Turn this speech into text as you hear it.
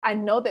I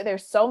know that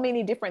there's so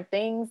many different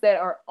things that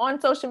are on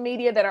social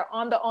media, that are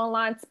on the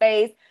online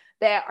space,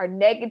 that are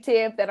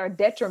negative, that are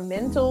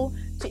detrimental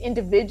to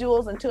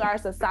individuals and to our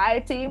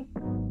society.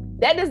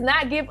 That does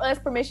not give us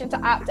permission to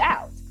opt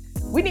out.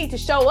 We need to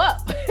show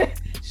up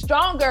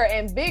stronger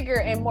and bigger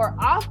and more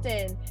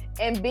often,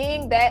 and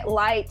being that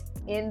light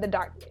in the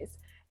darkness.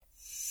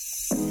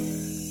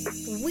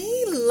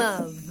 We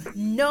love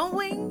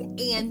knowing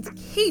and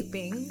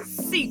keeping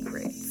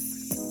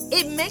secrets.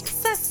 It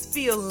makes us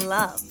feel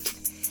loved.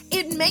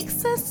 It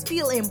makes us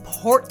feel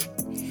important.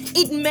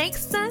 It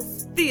makes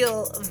us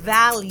feel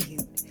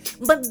valued.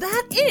 But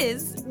that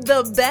is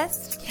the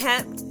best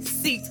kept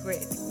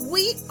secret.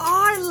 We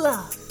are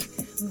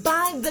loved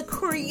by the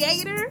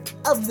creator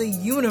of the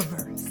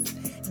universe.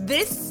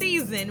 This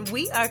season,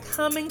 we are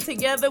coming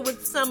together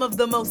with some of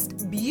the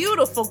most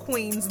beautiful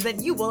queens that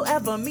you will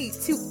ever meet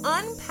to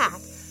unpack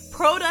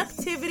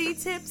productivity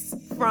tips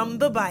from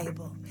the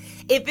Bible.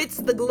 If it's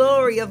the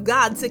glory of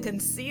God to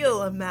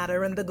conceal a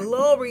matter and the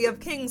glory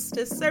of kings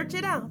to search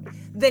it out,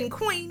 then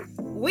queen,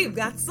 we've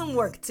got some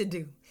work to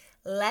do.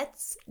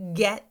 Let's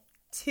get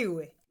to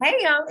it. Hey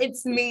y'all,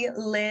 it's me,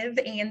 Liv,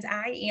 and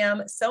I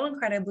am so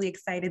incredibly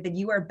excited that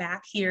you are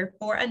back here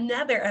for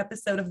another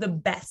episode of The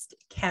Best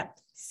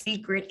Kept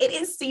Secret. It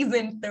is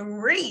season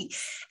 3,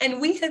 and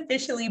we've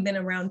officially been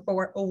around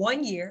for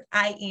 1 year.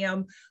 I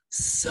am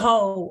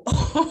so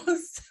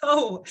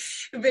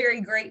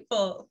very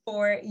grateful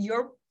for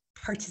your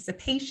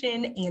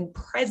participation and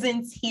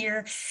presence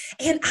here.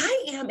 And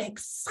I am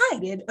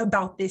excited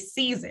about this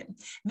season.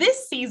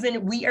 This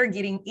season, we are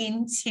getting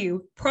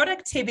into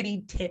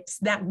productivity tips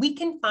that we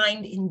can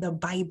find in the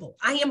Bible.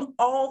 I am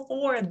all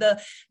for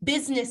the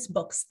business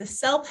books, the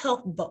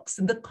self-help books,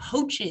 the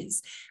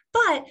coaches,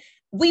 but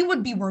we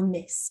would be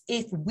remiss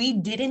if we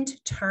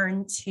didn't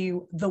turn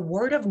to the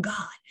Word of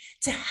God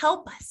to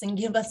help us and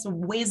give us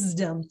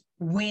wisdom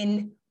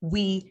when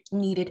we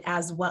need it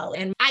as well.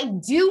 And I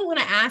do want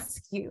to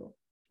ask you,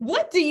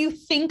 what do you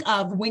think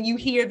of when you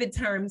hear the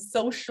term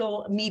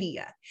social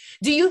media?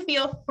 Do you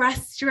feel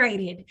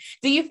frustrated?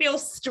 Do you feel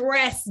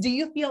stressed? Do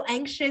you feel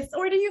anxious?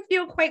 Or do you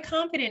feel quite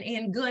confident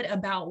and good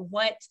about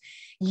what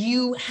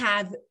you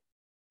have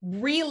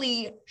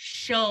really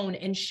shown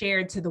and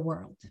shared to the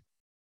world?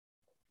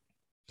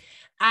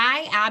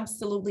 I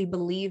absolutely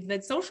believe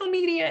that social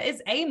media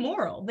is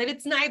amoral, that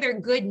it's neither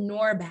good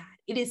nor bad.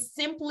 It is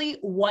simply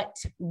what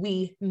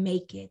we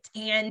make it.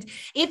 And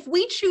if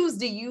we choose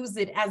to use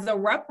it as a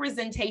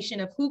representation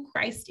of who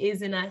Christ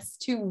is in us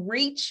to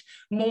reach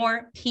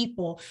more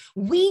people,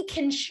 we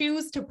can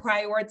choose to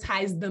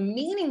prioritize the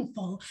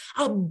meaningful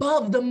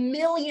above the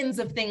millions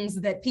of things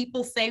that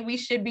people say we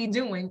should be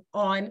doing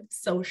on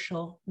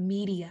social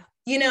media.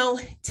 You know,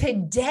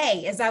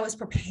 today, as I was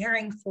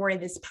preparing for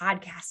this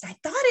podcast, I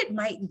thought it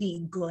might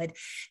be good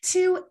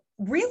to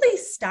really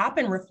stop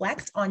and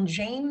reflect on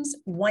James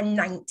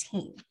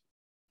 1:19.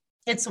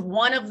 It's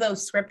one of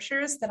those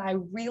scriptures that I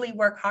really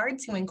work hard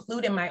to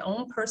include in my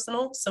own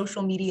personal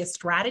social media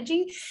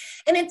strategy,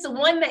 and it's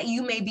one that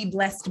you may be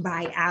blessed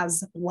by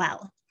as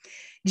well.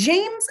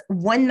 James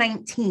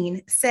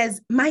 1:19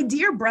 says, "My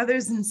dear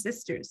brothers and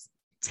sisters,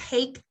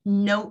 take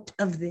note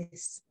of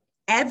this.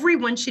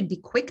 Everyone should be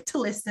quick to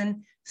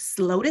listen,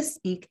 slow to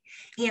speak,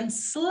 and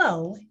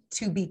slow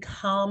to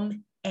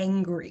become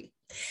angry."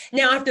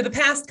 Now, after the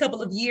past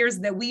couple of years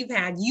that we've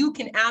had, you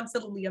can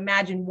absolutely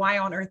imagine why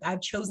on earth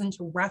I've chosen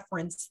to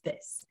reference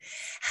this.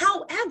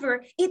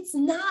 However, it's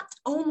not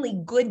only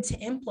good to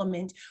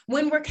implement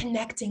when we're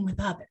connecting with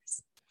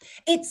others.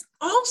 It's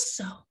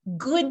also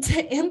good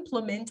to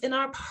implement in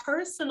our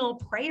personal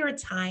prayer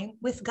time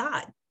with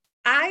God.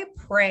 I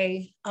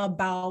pray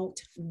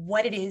about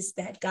what it is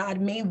that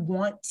God may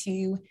want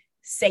to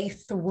say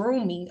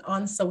through me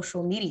on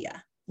social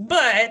media.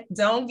 But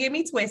don't get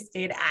me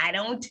twisted, I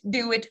don't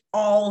do it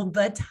all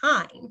the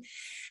time.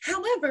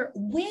 However,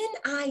 when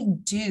I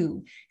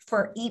do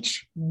for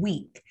each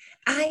week,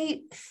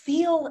 I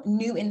feel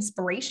new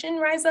inspiration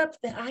rise up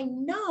that I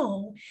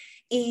know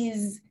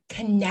is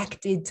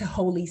connected to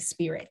Holy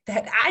Spirit,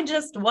 that I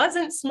just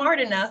wasn't smart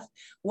enough,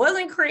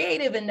 wasn't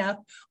creative enough,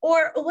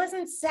 or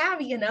wasn't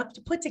savvy enough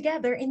to put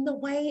together in the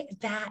way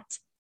that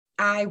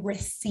I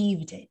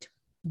received it.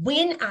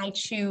 When I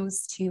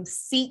choose to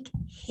seek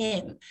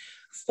Him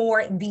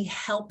for the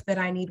help that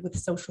I need with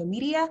social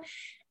media,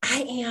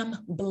 I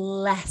am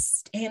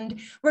blessed. And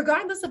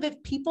regardless of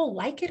if people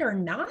like it or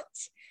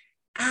not,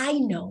 I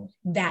know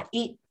that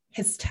it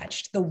has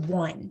touched the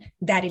one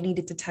that it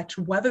needed to touch,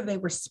 whether they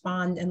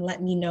respond and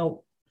let me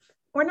know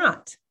or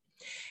not.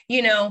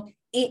 You know,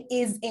 it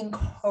is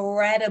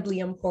incredibly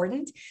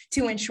important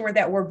to ensure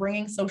that we're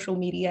bringing social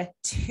media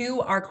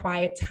to our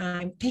quiet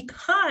time,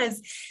 because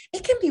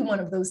it can be one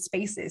of those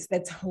spaces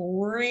that's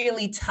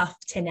really tough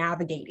to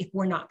navigate if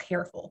we're not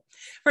careful.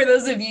 For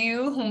those of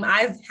you whom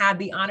I've had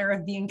the honor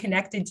of being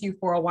connected to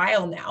for a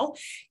while now,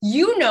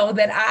 you know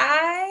that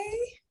I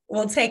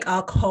will take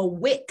a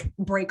quick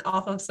break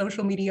off of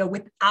social media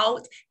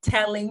without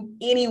telling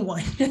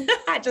anyone.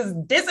 I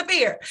just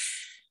disappear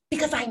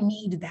because I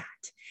need that.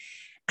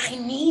 I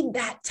need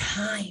that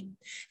time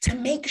to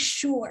make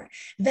sure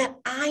that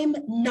I'm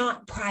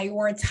not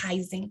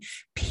prioritizing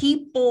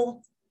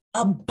people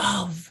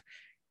above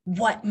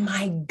what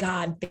my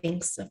God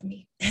thinks of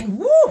me. And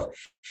woo,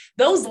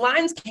 those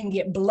lines can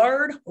get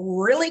blurred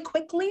really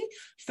quickly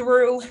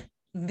through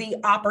the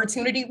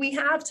opportunity we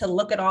have to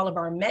look at all of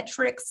our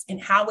metrics and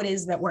how it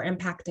is that we're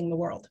impacting the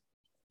world.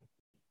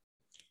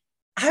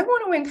 I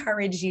want to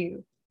encourage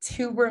you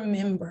to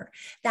remember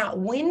that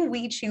when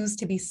we choose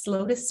to be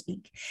slow to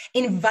speak,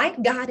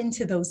 invite God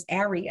into those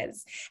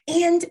areas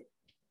and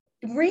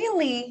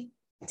really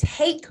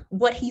take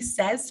what he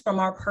says from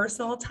our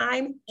personal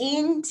time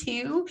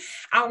into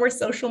our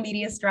social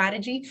media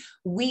strategy,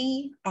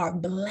 we are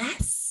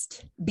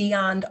blessed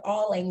beyond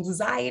all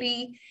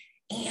anxiety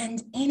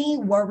and any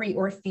worry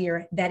or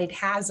fear that it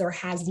has or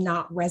has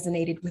not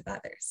resonated with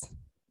others.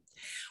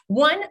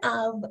 One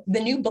of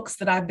the new books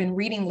that I've been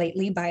reading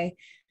lately by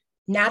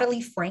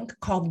Natalie Frank,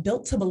 called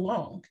Built to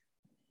Belong,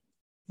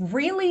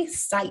 really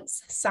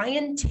cites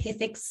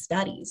scientific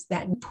studies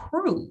that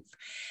prove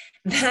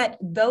that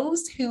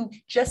those who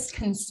just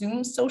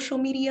consume social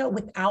media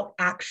without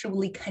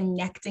actually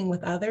connecting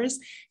with others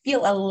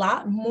feel a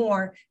lot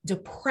more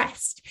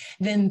depressed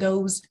than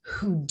those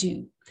who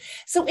do.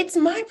 So it's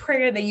my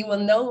prayer that you will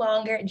no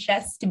longer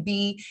just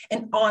be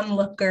an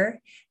onlooker,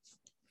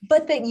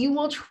 but that you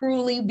will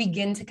truly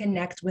begin to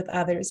connect with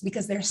others,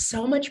 because there's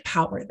so much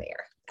power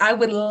there. I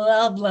would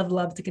love, love,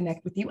 love to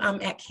connect with you.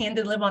 I'm at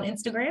Candid Live on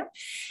Instagram,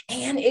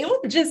 and it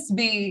would just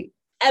be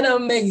an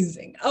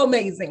amazing,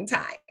 amazing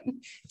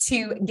time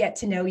to get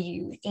to know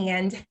you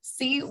and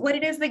see what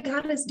it is that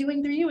God is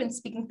doing through you and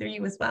speaking through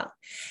you as well.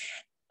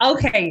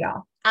 Okay,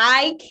 y'all.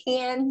 I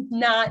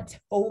cannot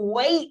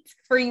wait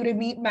for you to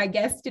meet my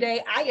guest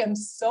today. I am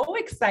so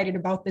excited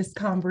about this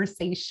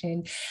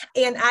conversation,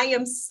 and I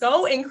am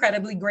so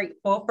incredibly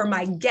grateful for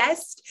my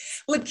guest.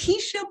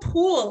 Lakeshia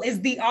Poole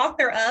is the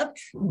author of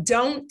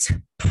Don't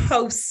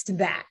Post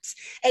That,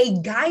 a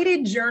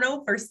guided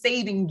journal for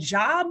saving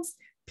jobs,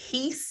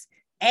 peace,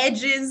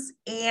 edges,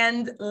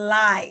 and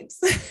lives.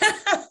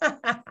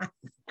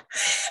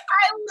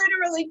 I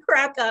literally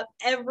crack up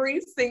every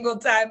single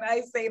time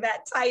I say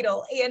that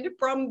title. And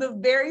from the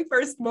very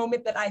first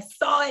moment that I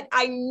saw it,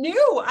 I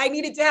knew I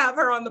needed to have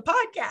her on the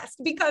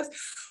podcast, because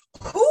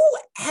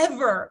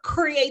whoever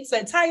creates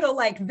a title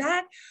like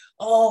that,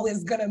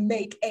 is going to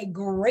make a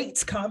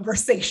great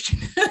conversation.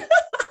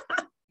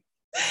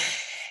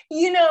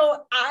 You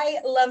know, I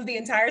love the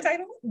entire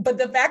title, but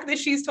the fact that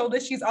she's told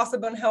us she's also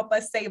going to help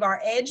us save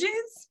our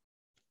edges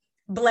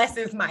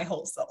blesses my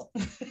whole soul.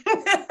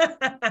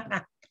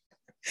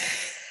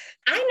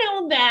 I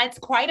know that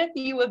quite a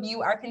few of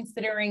you are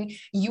considering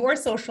your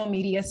social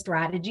media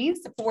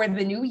strategies for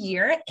the new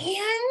year,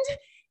 and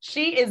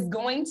she is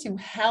going to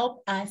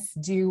help us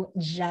do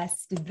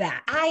just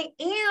that. I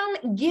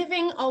am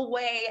giving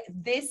away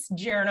this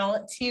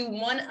journal to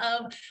one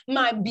of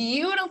my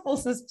beautiful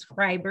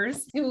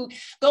subscribers who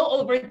go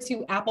over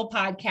to Apple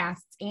Podcasts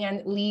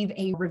and leave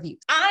a review.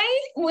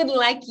 I would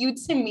like you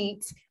to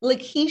meet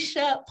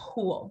Lakeshia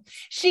Poole.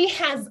 She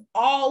has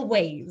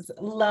always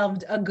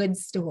loved a good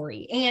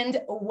story,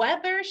 and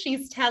whether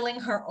she's telling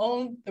her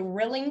own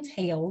thrilling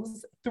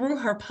tales through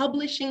her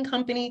publishing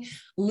company,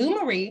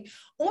 Lumery,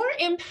 or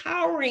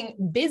empowering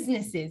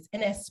businesses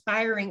and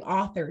aspiring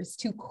authors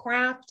to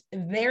craft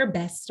their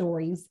best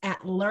stories at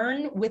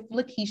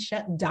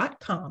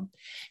learnwithlakeshia.com,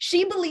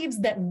 she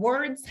believes that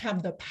words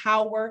have the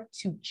power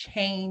to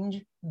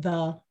change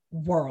the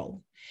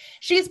world.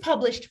 She's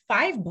published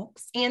 5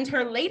 books, and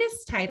her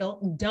latest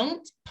title,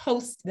 Don't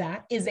Post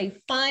That, is a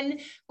fun,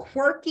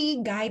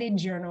 quirky guided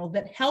journal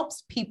that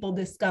helps people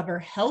discover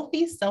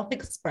healthy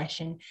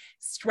self-expression,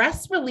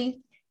 stress relief,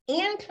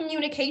 and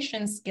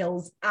communication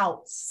skills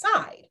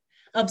outside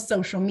of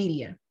social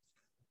media.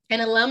 An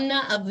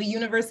alumna of the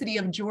University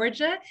of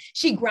Georgia,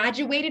 she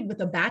graduated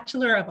with a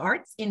Bachelor of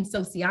Arts in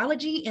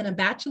Sociology and a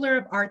Bachelor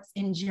of Arts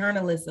in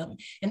Journalism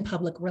and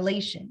Public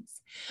Relations.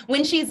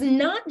 When she's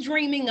not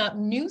dreaming up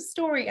new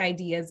story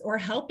ideas or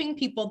helping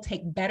people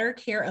take better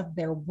care of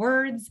their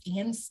words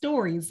and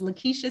stories,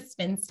 Lakeshia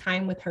spends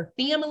time with her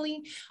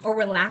family or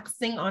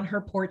relaxing on her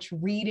porch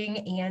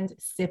reading and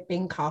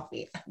sipping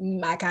coffee.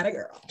 My kind of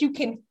girl. You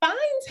can find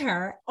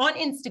her on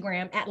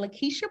Instagram at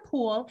Lakeshia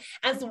Poole,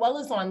 as well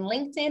as on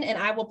LinkedIn, and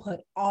I will put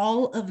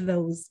all of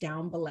those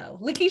down below.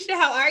 Lakeshia,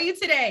 how are you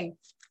today?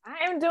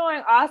 I am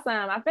doing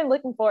awesome. I've been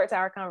looking forward to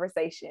our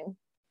conversation.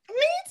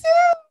 Me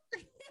too.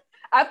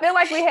 I feel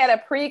like we had a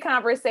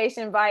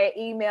pre-conversation via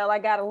email. I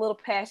got a little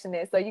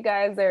passionate. So you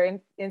guys are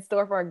in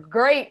store for a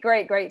great,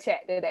 great, great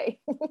chat today.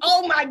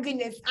 Oh my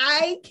goodness.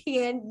 I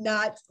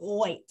cannot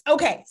wait.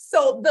 Okay.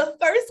 So the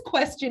first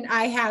question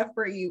I have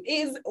for you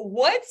is,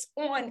 what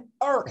on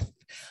earth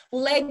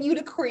led you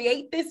to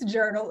create this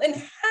journal, and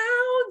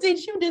how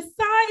did you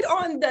decide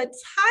on the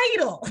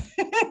title?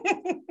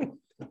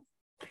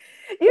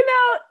 You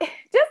know,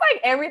 just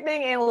like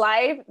everything in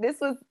life, this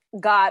was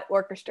God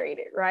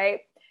orchestrated, right?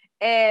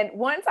 And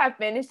once I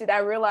finished it, I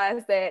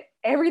realized that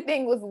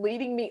everything was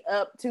leading me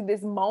up to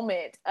this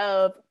moment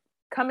of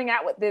coming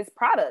out with this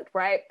product,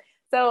 right?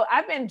 So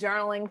I've been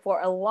journaling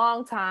for a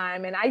long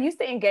time, and I used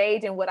to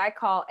engage in what I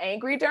call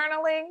angry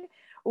journaling,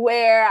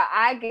 where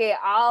I get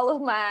all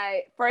of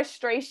my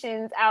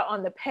frustrations out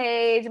on the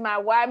page, my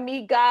why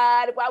me,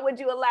 God, why would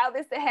you allow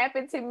this to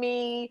happen to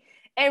me?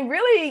 And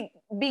really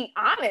be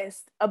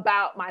honest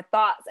about my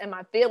thoughts and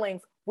my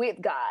feelings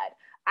with God.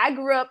 I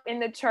grew up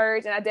in the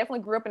church, and I definitely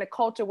grew up in a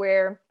culture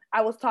where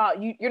I was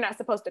taught you're not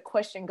supposed to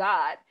question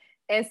God.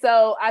 And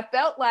so I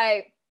felt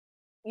like,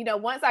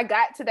 once I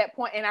got to that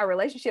point in our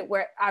relationship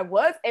where I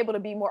was able to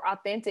be more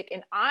authentic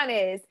and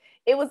honest,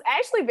 it was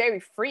actually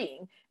very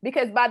freeing,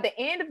 because by the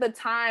end of the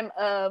time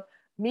of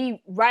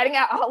me writing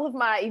out all of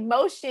my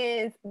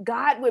emotions,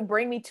 God would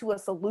bring me to a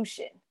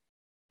solution.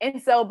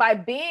 And so by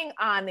being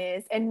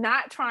honest and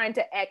not trying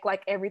to act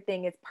like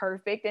everything is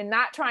perfect and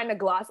not trying to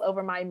gloss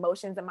over my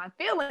emotions and my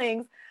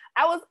feelings,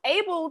 I was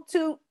able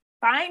to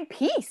find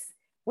peace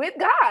with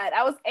God.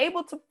 I was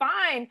able to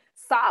find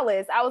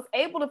solace. I was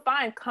able to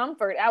find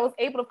comfort. I was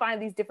able to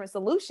find these different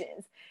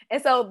solutions.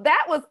 And so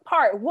that was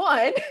part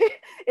one.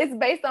 It's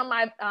based on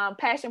my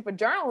passion for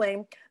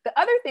journaling. The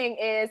other thing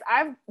is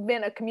I've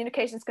been a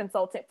communications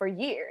consultant for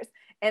years,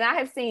 and I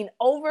have seen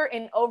over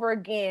and over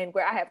again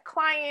where I have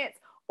clients,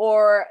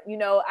 or,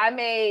 I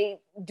may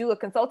do a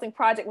consulting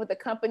project with a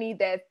company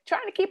that's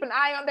trying to keep an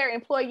eye on their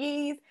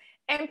employees,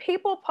 and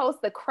people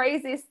post the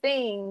craziest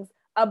things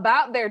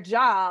about their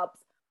jobs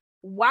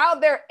while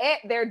they're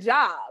at their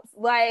jobs.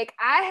 Like,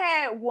 I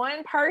had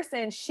one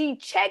person, she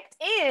checked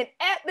in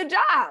at the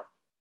job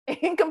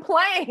and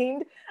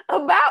complained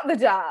about the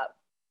job.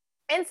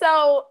 And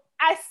so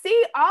I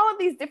see all of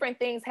these different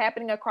things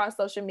happening across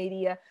social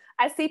media.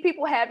 I see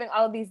people having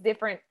all of these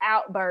different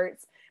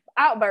outbursts.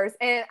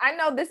 And I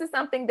know this is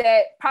something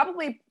that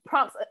probably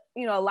prompts,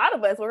 a lot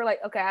of us, where we're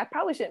like, okay, I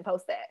probably shouldn't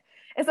post that.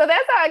 And so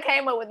that's how I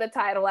came up with the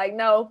title. Like,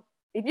 no,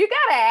 if you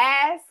gotta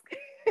ask,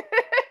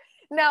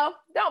 no,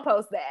 don't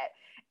post that.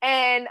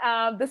 And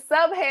the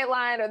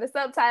subheadline or the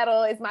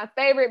subtitle is my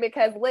favorite,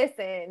 because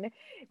listen,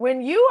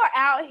 when you are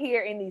out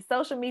here in these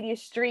social media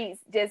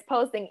streets, just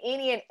posting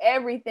any and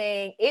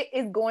everything, it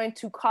is going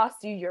to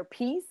cost you your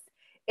peace.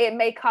 It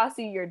may cost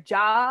you your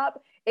job.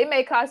 It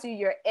may cost you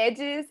your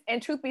edges.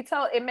 And truth be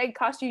told, it may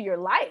cost you your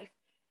life,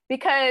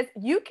 because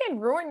you can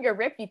ruin your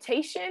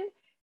reputation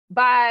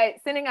by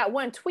sending out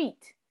one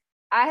tweet.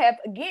 I have,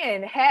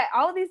 again, had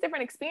all of these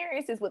different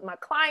experiences with my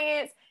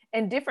clients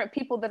and different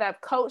people that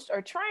I've coached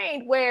or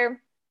trained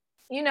where,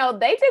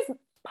 they just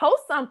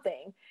post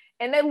something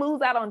and they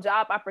lose out on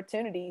job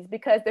opportunities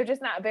because they're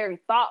just not very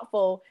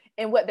thoughtful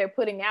in what they're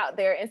putting out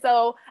there. And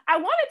so I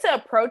wanted to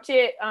approach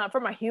it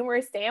from a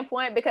humorous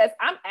standpoint, because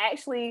I'm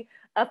actually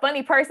a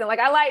funny person. Like,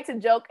 I like to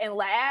joke and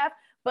laugh,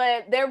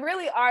 but there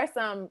really are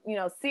some,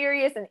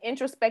 serious and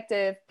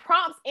introspective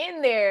prompts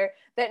in there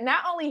that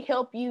not only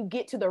help you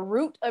get to the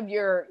root of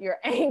your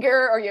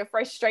anger or your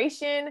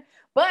frustration,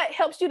 but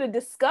helps you to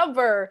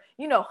discover,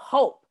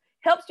 hope,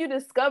 helps you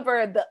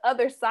discover the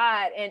other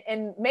side,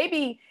 and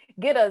maybe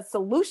get a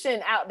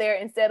solution out there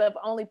instead of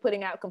only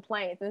putting out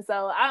complaints. And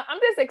so I'm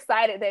just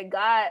excited that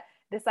God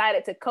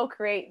decided to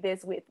co-create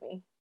this with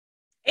me.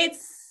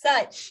 It's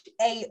such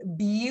a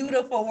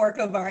beautiful work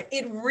of art.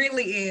 It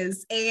really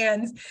is.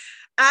 And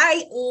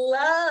I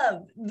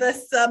love the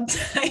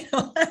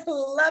subtitle. I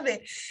love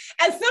it.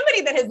 As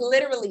somebody that has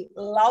literally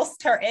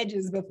lost her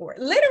edges before,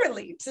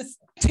 literally just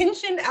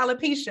tension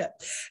alopecia,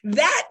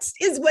 that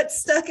is what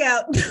stuck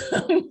out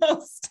the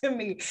most to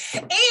me.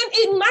 And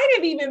it might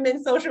have even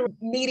been social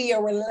media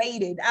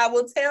related. I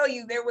will tell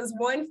you, there was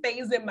one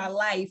phase in my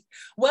life,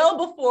 well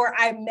before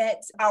I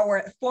met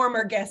our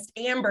former guest,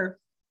 Amber,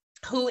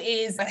 who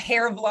is a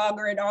hair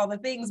vlogger and all the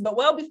things. But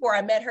well before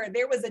I met her,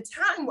 there was a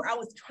time where I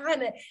was trying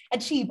to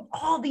achieve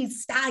all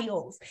these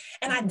styles,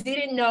 and I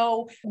didn't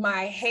know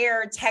my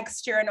hair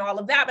texture and all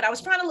of that, but I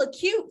was trying to look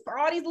cute for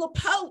all these little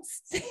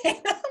posts,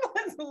 and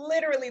I was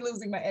literally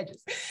losing my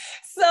edges.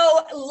 So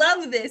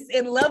love this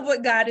and love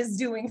what God is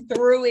doing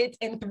through it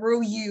and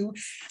through you.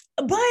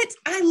 But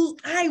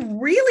I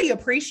really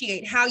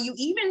appreciate how you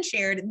even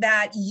shared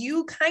that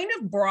you kind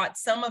of brought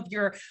some of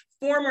your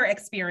former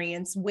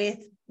experience with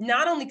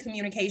not only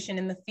communication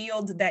in the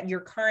field that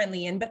you're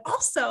currently in, but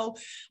also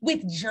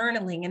with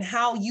journaling, and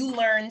how you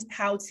learned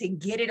how to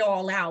get it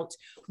all out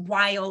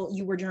while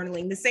you were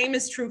journaling. The same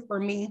is true for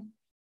me.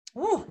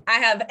 Ooh, I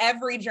have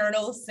every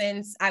journal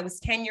since I was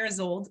 10 years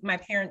old. My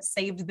parents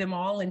saved them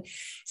all. And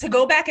to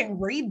go back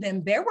and read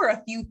them, there were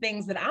a few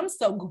things that I'm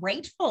so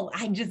grateful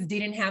I just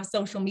didn't have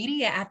social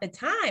media at the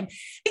time,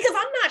 because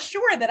I'm not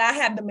sure that I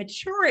had the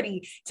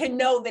maturity to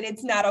know that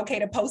it's not okay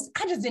to post.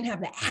 I just didn't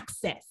have the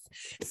access.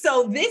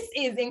 So this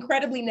is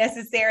incredibly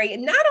necessary,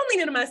 and not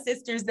only to my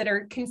sisters that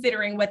are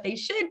considering what they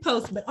should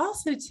post, but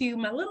also to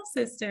my little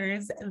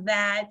sisters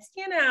that,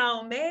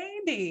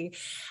 maybe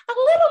a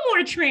little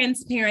more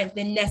transparent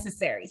than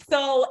necessary.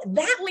 So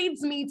that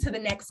leads me to the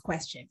next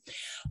question.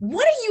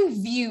 What do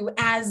you view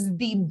as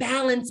the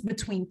balance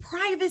between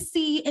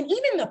privacy and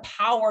even the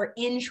power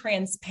in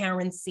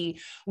transparency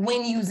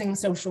when using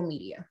social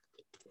media?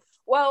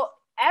 Well,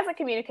 as a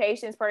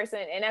communications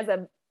person and as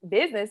a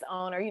business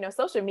owner,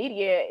 social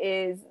media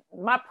is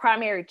my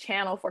primary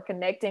channel for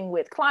connecting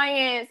with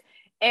clients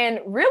and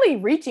really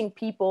reaching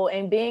people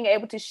and being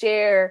able to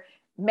share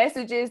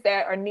messages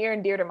that are near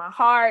and dear to my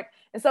heart.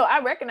 And so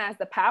I recognize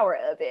the power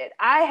of it.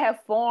 I have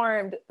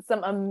formed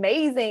some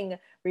amazing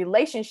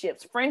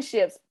relationships,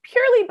 friendships,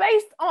 purely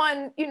based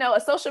on, a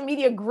social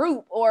media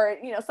group or,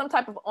 some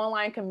type of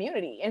online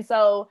community. And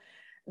so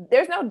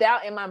there's no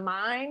doubt in my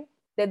mind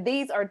that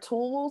these are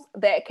tools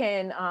that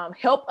can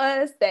help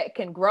us, that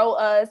can grow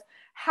us.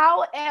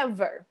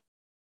 However,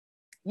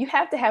 you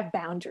have to have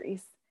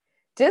boundaries.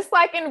 Just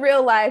like in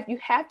real life, you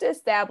have to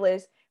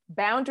establish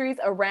boundaries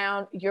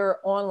around your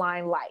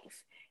online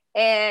life.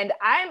 And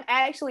I'm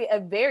actually a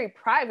very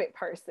private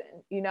person.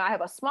 I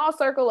have a small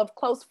circle of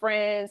close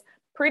friends,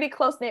 pretty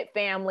close-knit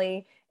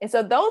family. And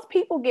so those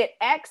people get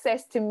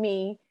access to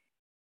me,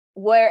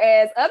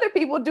 whereas other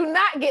people do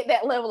not get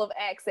that level of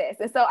access.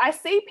 And so I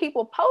see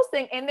people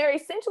posting and they're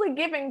essentially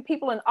giving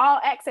people an all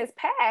access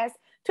pass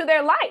to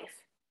their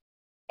life.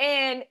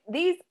 And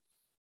these,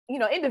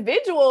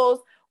 individuals,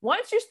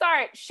 once you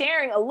start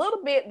sharing a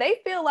little bit, they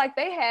feel like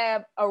they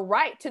have a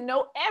right to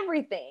know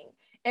everything.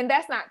 And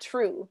that's not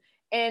true.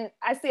 And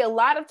I see a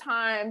lot of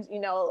times,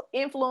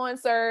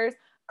 influencers,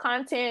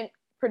 content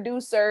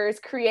producers,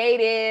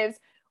 creatives,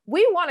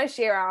 we want to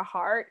share our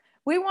heart.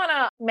 We want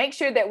to make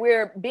sure that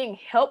we're being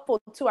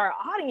helpful to our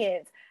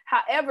audience.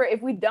 However,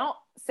 if we don't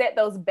set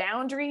those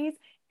boundaries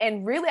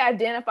and really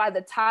identify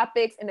the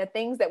topics and the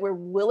things that we're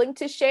willing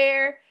to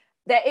share,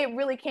 that it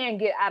really can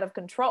get out of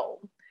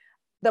control.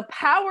 The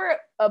power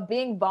of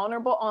being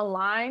vulnerable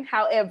online,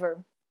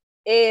 however,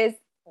 is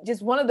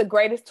just one of the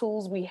greatest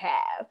tools we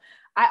have.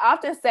 I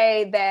often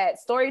say that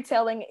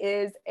storytelling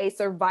is a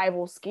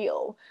survival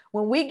skill.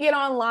 When we get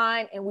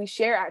online and we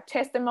share our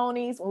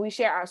testimonies, when we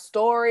share our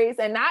stories,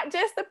 and not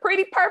just the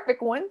pretty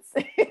perfect ones,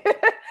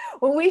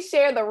 when we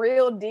share the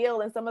real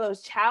deal and some of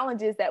those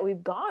challenges that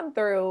we've gone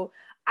through,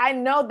 I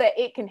know that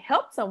it can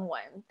help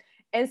someone.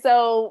 And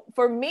so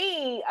for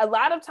me, a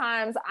lot of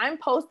times I'm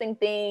posting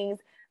things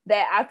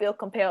that I feel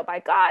compelled by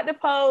God to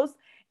post.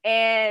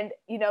 And,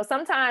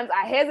 sometimes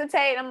I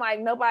hesitate. I'm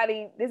like,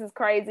 this is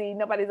crazy.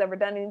 Nobody's ever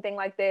done anything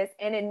like this.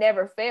 And it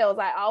never fails.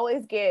 I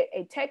always get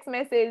a text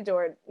message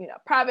or,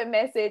 private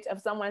message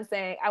of someone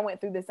saying, I went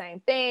through the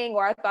same thing,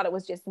 or I thought it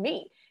was just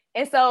me.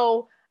 And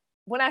so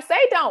when I say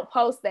don't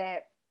post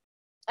that,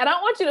 I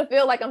don't want you to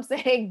feel like I'm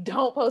saying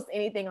don't post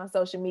anything on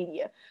social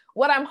media.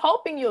 What I'm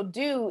hoping you'll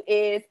do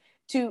is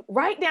to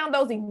write down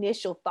those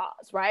initial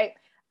thoughts, right?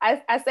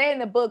 I say in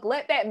the book,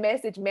 let that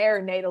message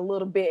marinate a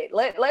little bit.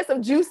 Let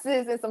some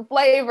juices and some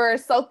flavor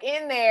soak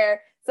in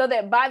there so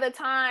that by the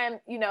time,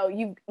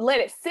 you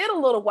let it sit a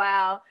little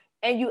while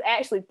and you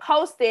actually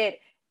post it,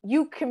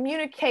 you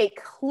communicate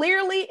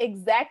clearly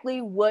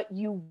exactly what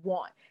you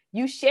want.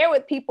 You share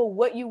with people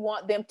what you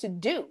want them to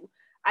do.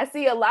 I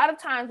see a lot of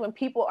times when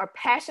people are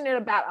passionate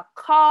about a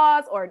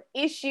cause or an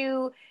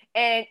issue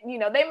and,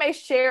 they may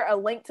share a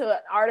link to an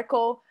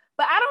article,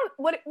 but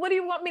what do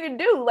you want me to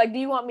do? Like, do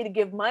you want me to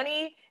give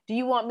money? Do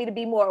you want me to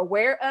be more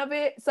aware of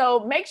it?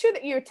 So make sure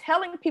that you're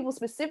telling people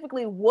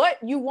specifically what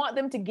you want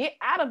them to get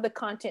out of the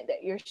content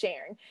that you're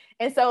sharing.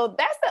 And so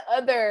that's the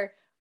other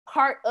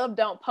part of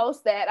don't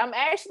post that. I'm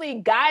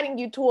actually guiding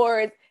you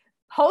towards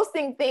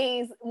posting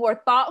things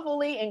more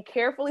thoughtfully and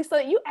carefully so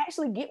that you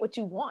actually get what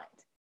you want.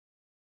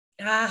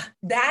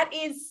 That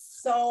is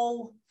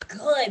so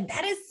good.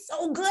 That is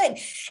so good.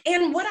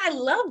 And what I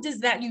loved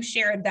is that you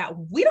shared that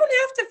we don't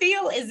have to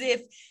feel as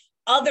if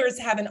others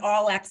have an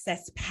all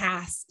access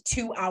pass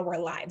to our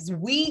lives.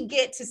 We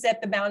get to set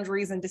the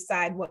boundaries and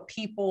decide what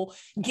people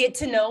get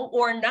to know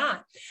or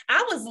not.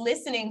 I was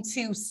listening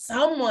to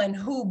someone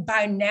who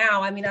by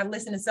now, I've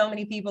listened to so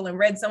many people and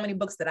read so many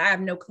books that I have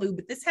no clue,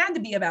 but this had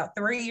to be about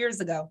 3 years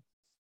ago.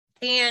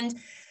 And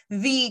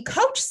the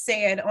coach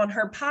said on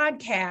her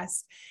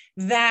podcast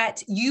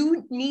that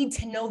you need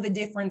to know the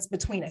difference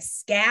between a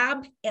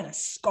scab and a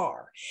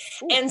scar.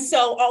 Ooh. And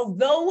so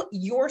although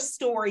your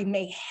story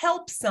may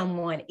help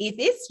someone, if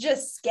it's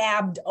just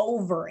scabbed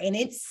over and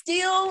it's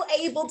still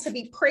able to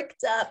be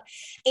pricked up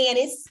and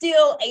it's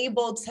still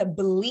able to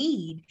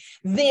bleed,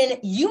 then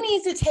you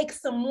need to take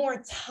some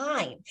more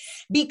time,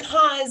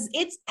 because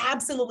it's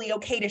absolutely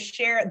okay to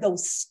share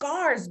those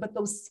scars, but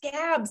those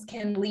scabs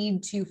can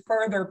lead to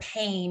further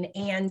pain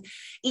and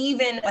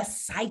even a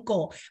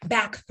cycle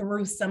back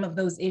through some of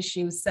those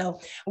issues.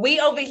 So we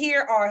over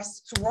here are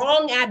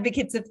strong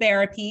advocates of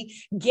therapy.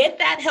 Get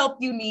that help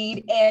you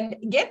need and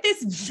get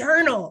this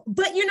journal.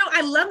 But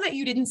I love that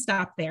you didn't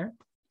stop there.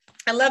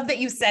 I love that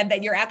you said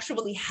that you're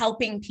actually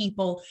helping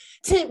people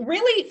to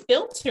really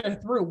filter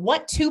through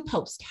what to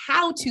post,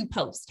 how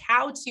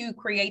to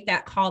create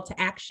that call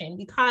to action,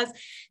 because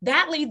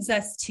that leads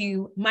us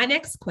to my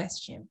next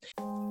question.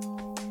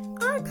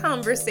 Our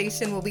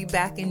conversation will be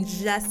back in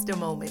just a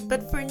moment,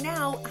 but for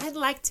now, I'd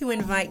like to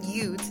invite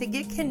you to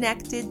get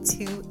connected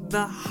to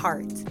The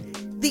Heart,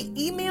 the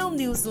email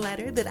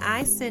newsletter that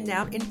I send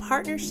out in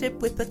partnership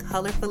with the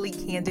Colorfully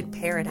Candid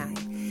Paradigm.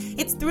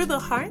 It's through the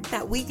heart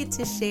that we get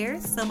to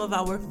share some of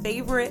our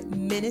favorite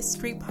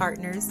ministry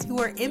partners who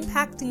are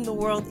impacting the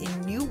world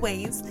in new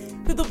ways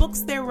through the books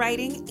they're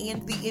writing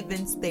and the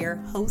events they're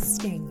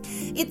hosting.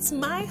 It's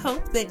my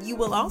hope that you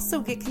will also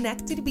get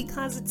connected,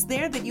 because it's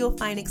there that you'll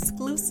find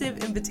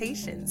exclusive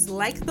invitations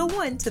like the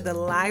one to the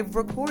live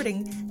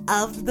recording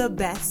of The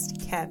Best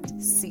Kept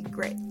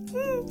Secret.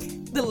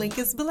 The link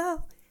is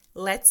below.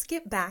 Let's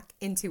get back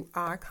into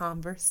our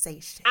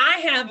conversation.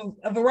 I have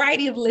a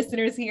variety of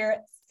listeners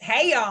here.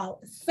 Hey,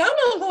 y'all, some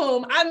of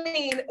whom,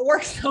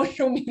 work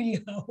social media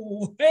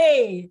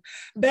way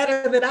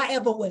better than I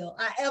ever will.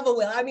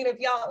 If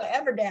y'all are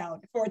ever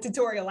down for a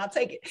tutorial, I'll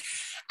take it.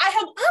 I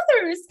have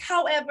others,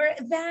 however,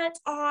 that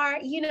are,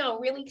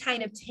 really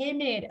kind of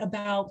timid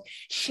about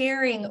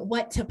sharing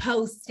what to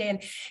post.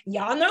 And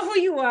y'all know who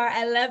you are.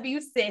 I love you,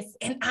 sis.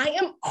 And I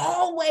am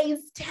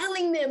always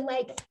telling them,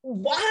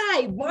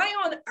 why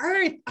on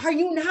earth are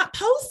you not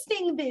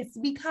posting this?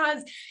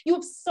 Because you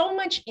have so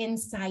much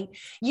insight.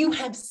 You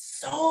have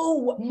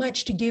so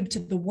much to give to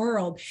the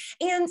world.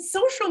 And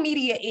social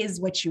media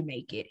is what you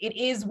make it. It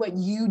is what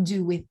you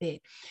do with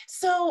it.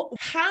 So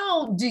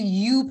how do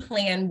you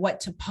plan what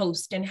to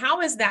post? And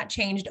how has that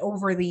changed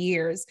over the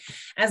years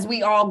as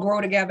we all grow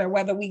together,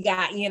 whether we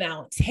got,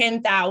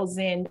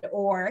 10,000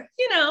 or,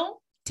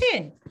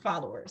 10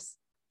 followers?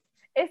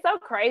 It's so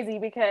crazy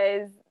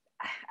because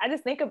I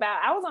just think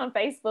about, I was on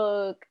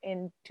Facebook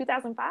in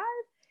 2005.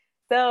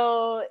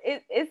 So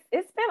it's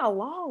been a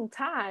long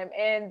time,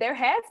 and there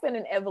has been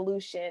an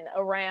evolution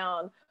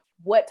around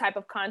what type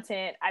of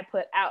content I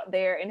put out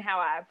there and how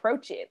I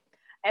approach it.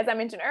 As I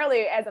mentioned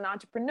earlier, as an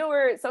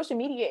entrepreneur, social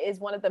media is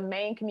one of the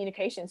main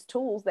communications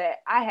tools that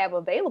I have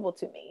available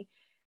to me.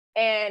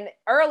 And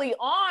early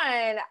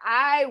on,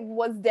 I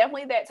was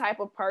definitely that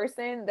type of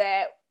person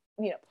that,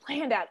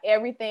 planned out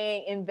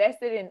everything,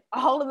 invested in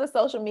all of the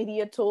social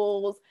media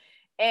tools.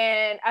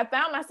 And I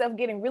found myself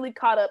getting really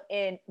caught up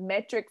in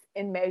metrics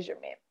and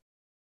measurement.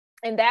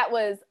 And that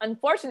was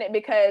unfortunate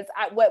because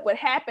what would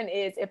happen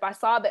is if I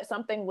saw that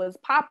something was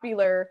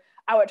popular,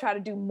 I would try to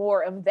do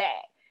more of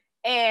that.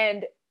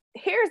 And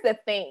here's the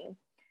thing.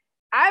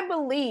 I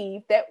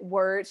believe that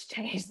words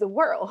change the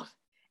world.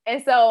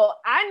 And so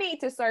I need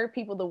to serve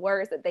people the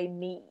words that they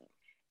need.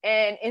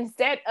 And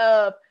instead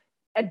of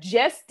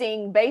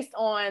adjusting based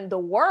on the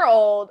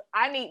world,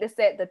 I need to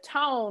set the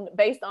tone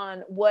based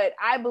on what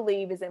I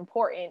believe is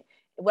important,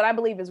 what I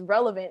believe is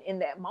relevant in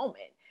that moment.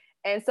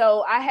 And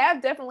so I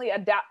have definitely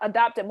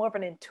adopted more of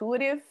an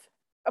intuitive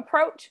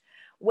approach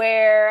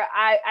where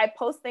I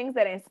post things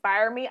that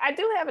inspire me. I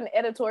do have an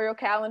editorial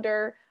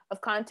calendar of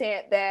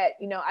content that,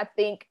 I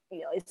think,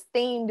 is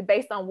themed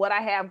based on what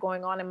I have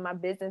going on in my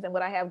business and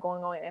what I have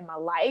going on in my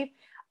life.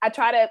 I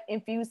try to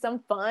infuse some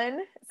fun,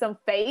 some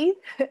faith,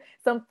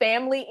 some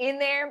family in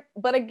there.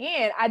 But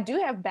again, I do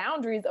have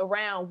boundaries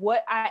around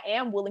what I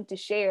am willing to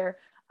share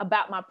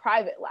about my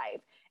private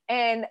life.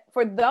 And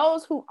for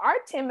those who are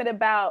timid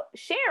about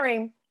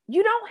sharing,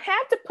 you don't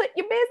have to put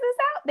your business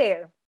out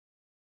there.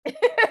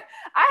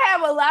 I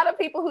have a lot of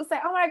people who say,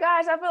 oh my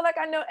gosh, I feel like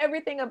I know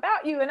everything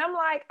about you. And I'm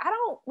like, I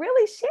don't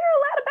really share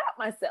a lot about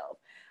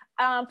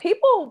myself.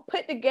 People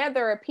put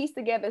together or piece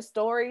together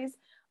stories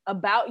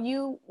about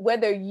you,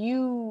 whether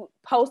you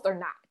post or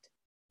not.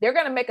 They're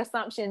going to make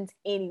assumptions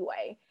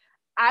anyway.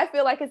 I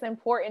feel like it's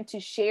important to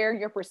share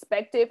your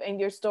perspective and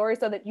your story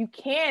so that you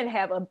can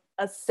have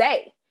a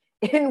say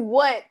in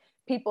what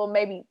people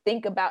maybe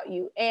think about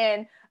you.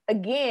 And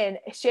again,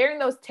 sharing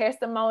those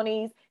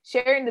testimonies,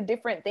 sharing the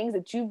different things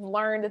that you've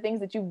learned, the things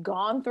that you've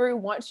gone through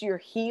once you're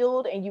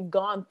healed and you've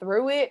gone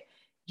through it,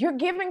 you're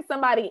giving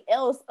somebody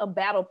else a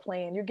battle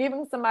plan. You're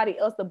giving somebody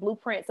else the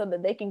blueprint so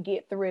that they can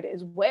get through it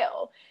as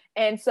well.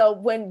 And so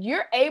when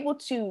you're able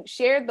to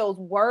share those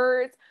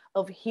words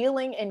of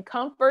healing and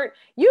comfort,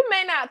 you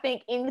may not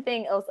think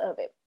anything else of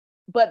it.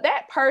 But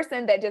that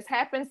person that just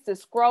happens to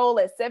scroll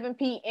at 7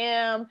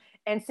 p.m.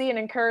 and see an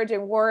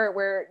encouraging word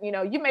where,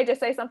 you may just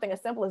say something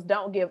as simple as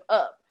don't give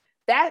up,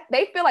 that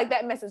they feel like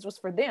that message was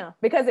for them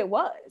because it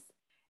was.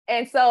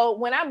 And so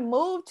when I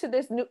moved to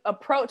this new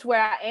approach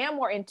where I am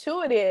more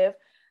intuitive,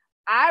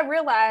 I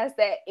realized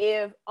that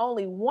if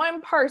only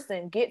one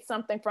person gets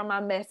something from my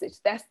message,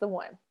 that's the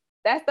one.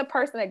 That's the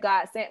person that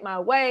God sent my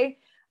way.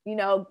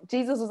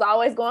 Jesus was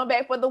always going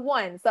back for the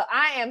one. So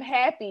I am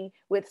happy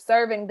with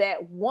serving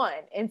that one.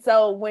 And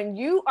so when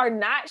you are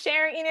not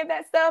sharing any of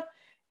that stuff,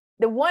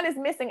 the one is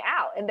missing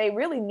out and they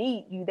really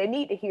need you. They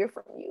need to hear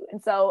from you.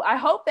 And so I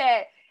hope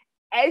that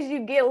as you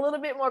get a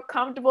little bit more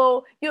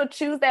comfortable, you'll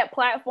choose that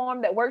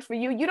platform that works for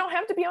you. You don't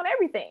have to be on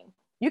everything.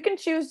 You can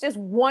choose just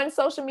one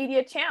social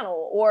media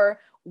channel or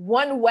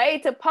one way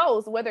to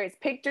post, whether it's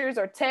pictures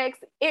or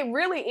text. It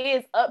really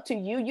is up to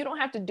you. You don't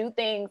have to do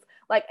things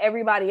like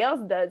everybody else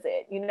does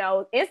it.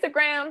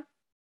 Instagram,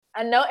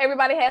 I know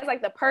everybody has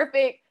like the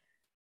perfect,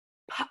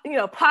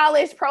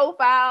 polished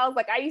profiles.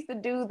 Like I used to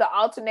do the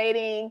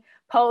alternating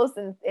posts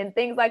and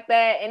things like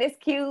that. And it's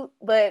cute,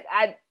 but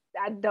I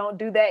don't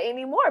do that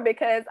anymore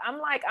because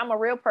I'm a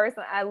real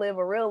person. I live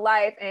a real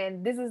life.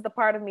 And this is the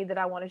part of me that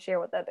I want to share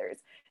with others.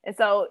 And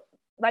so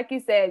like you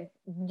said,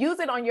 use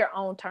it on your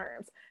own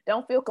terms.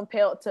 Don't feel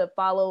compelled to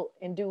follow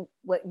and do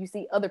what you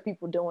see other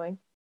people doing.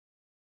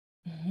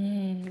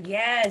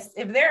 Yes,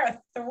 if there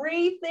are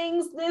three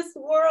things this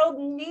world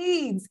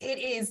needs, it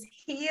is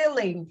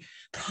healing,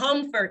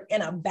 comfort,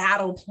 and a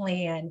battle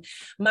plan.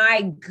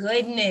 My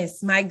goodness,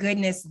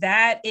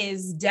 that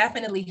is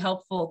definitely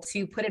helpful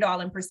to put it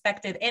all in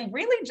perspective and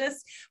really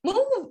just move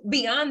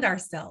beyond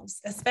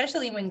ourselves,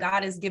 especially when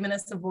God has given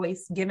us a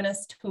voice, given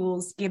us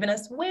tools, given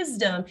us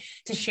wisdom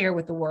to share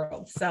with the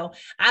world. So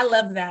I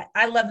love that.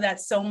 I love that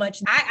so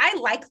much. I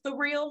like the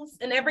reels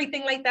and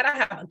everything like that. I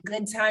have a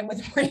good time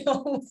with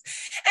reels.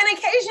 And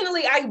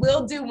occasionally I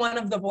will do one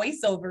of the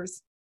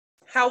voiceovers.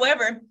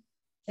 However,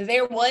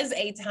 there was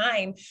a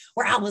time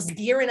where I was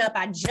gearing up.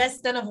 I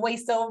just done a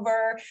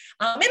voiceover, and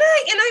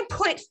I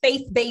put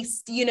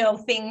faith-based,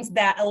 things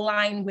that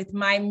align with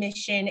my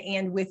mission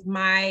and with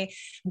my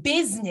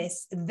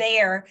business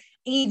there,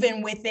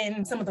 even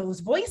within some of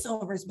those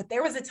voiceovers. But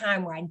there was a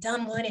time where I'd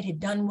done one, it had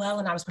done well,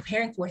 and I was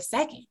preparing for a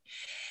second,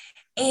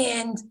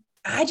 and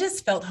I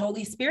just felt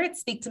Holy Spirit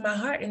speak to my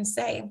heart and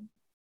say,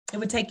 it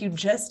would take you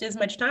just as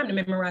much time to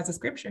memorize a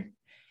scripture.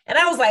 And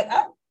I was like,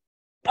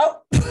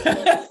 oh,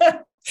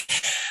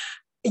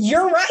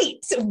 you're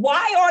right.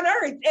 Why on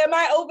earth am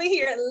I over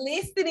here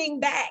listening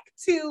back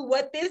to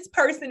what this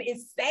person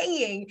is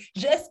saying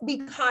just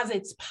because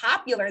it's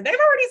popular? They've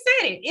already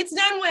said it. It's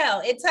done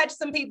well. It touched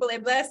some people.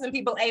 It blessed some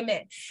people.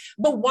 Amen.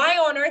 But why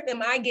on earth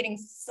am I getting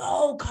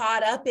so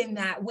caught up in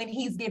that when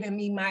he's giving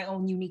me my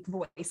own unique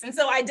voice? And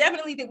so I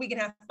definitely think we can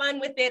have fun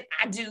with it.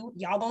 I do.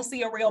 Y'all gonna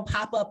see a reel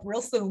pop up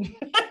real soon.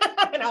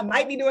 And I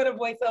might be doing a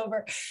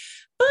voiceover.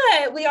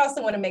 But we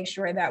also want to make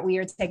sure that we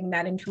are taking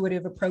that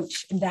intuitive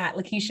approach that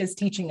Lakeshia is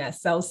teaching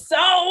us.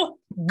 So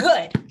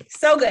good.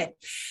 So good.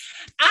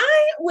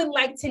 I would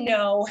like to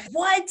know,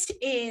 what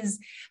is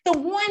the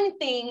one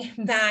thing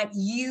that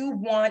you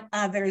want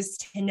others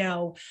to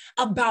know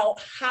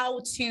about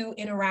how to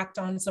interact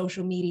on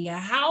social media?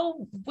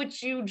 How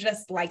would you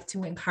just like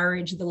to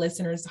encourage the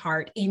listener's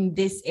heart in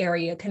this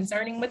area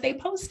concerning what they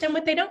post and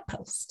what they don't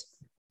post?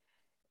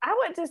 I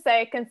would just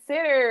say,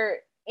 consider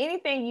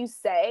anything you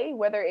say,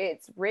 whether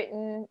it's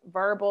written,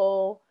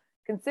 verbal,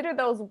 consider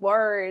those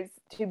words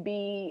to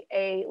be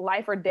a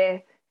life or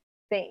death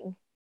thing.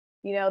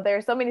 There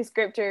are so many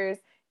scriptures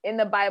in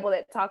the Bible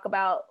that talk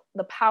about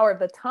the power of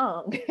the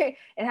tongue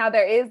and how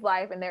there is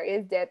life and there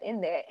is death in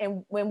there.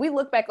 And when we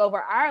look back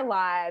over our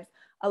lives,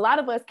 a lot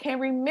of us can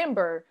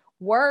remember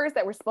words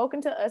that were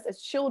spoken to us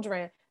as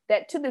children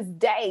that to this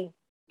day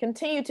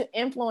continue to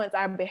influence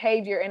our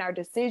behavior and our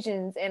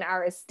decisions and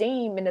our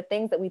esteem and the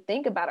things that we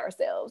think about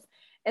ourselves.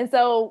 And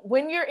so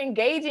when you're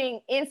engaging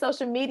in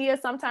social media,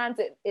 sometimes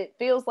it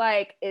feels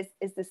like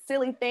it's this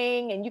silly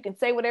thing and you can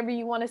say whatever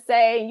you want to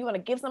say and you want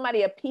to give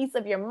somebody a piece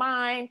of your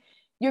mind.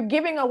 You're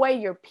giving away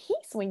your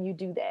peace when you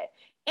do that.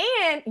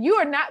 And you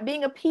are not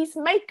being a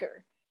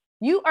peacemaker.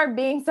 You are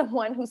being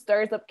someone who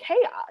stirs up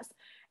chaos.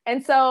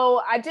 And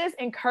so I just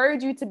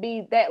encourage you to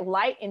be that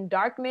light in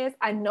darkness.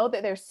 I know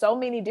that there's so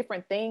many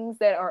different things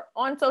that are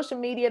on social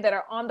media, that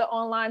are on the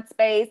online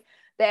space,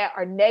 that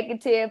are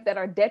negative, that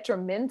are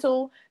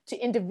detrimental to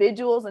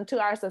individuals and to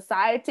our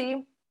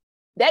society.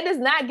 That does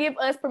not give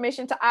us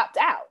permission to opt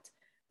out.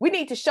 We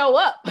need to show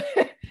up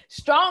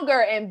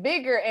stronger and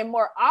bigger and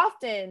more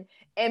often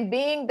and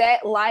being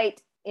that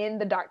light in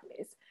the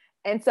darkness.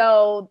 And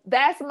so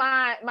that's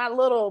my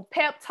little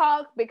pep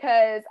talk,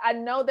 because I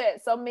know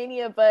that so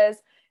many of us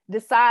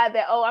decide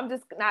that, I'm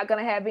just not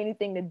going to have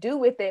anything to do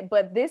with it.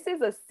 But this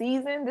is a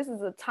season, this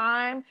is a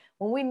time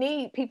when we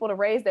need people to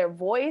raise their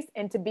voice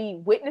and to be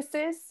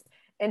witnesses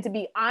and to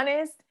be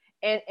honest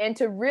and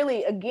to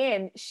really,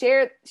 again,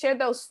 share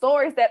those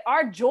stories that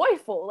are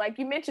joyful. Like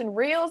you mentioned,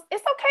 reels,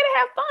 it's okay to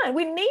have fun.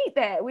 We need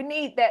that. We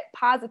need that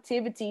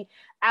positivity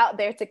out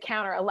there to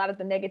counter a lot of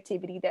the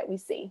negativity that we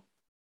see.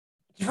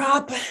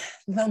 Drop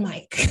the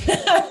mic.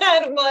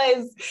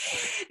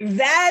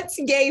 That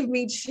gave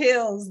me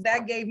chills.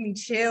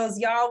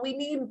 Y'all. We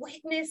need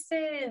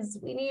witnesses.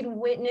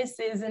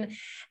 And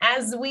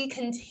as we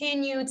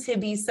continue to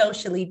be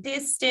socially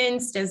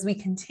distanced, as we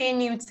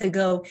continue to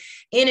go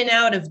in and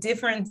out of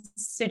different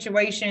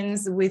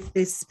situations with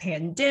this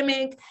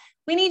pandemic,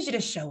 we need you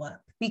to show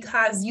up,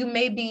 because you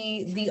may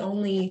be the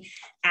only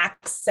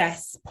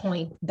access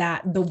point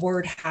that the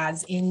word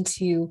has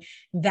into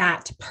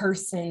that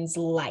person's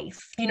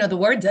life. The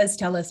word does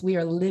tell us we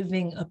are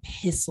living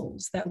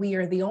epistles, that we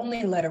are the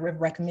only letter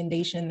of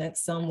recommendation that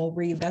some will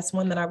read. That's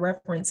one that I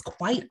reference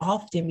quite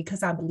often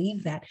because I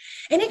believe that.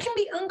 And it can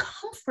be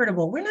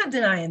uncomfortable. We're not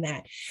denying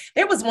that.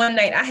 There was one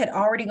night I had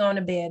already gone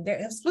to bed.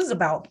 This was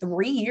about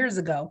 3 years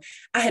ago.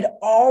 I had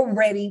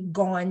already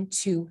gone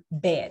to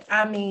bed.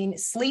 I mean,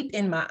 sleep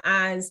in my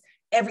eyes,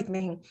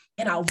 everything.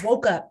 And I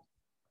woke up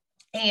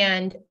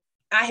and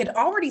I had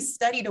already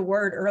studied a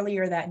word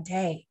earlier that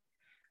day.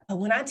 But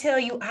when I tell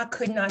you I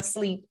could not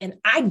sleep, and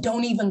I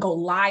don't even go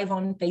live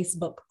on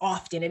Facebook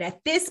often. And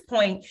at this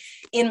point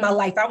in my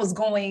life, I was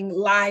going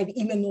live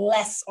even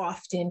less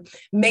often,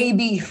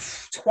 maybe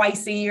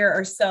twice a year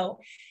or so.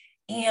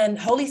 And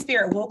Holy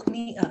Spirit woke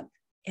me up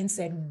and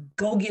said,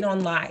 go get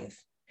on live,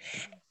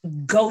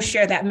 go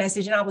share that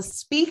message. And I was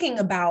speaking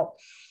about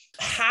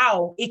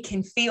how it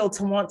can feel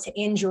to want to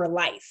end your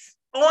life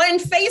on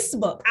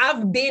Facebook.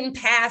 I've been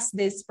past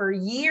this for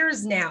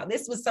years now.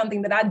 This was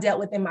something that I dealt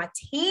with in my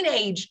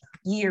teenage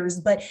years,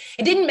 but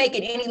it didn't make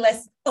it any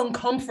less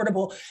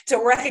uncomfortable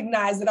to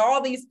recognize that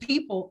all these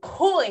people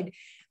could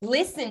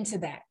listen to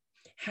that.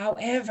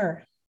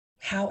 However,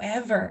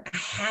 I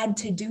had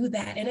to do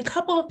that. And a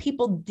couple of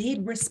people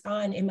did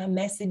respond in my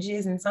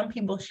messages and some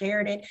people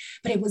shared it,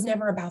 but it was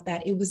never about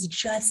that. It was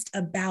just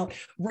about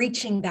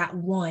reaching that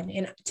one.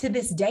 And to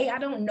this day, I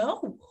don't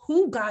know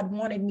who God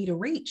wanted me to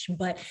reach,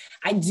 but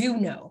I do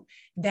know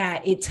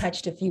that it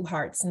touched a few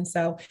hearts. And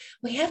so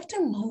we have to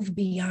move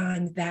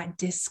beyond that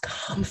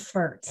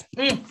discomfort.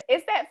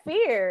 It's that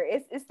fear.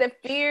 It's the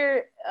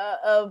fear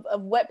of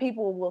what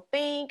people will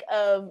think,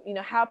 of, you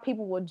know, how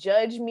people will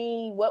judge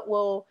me, what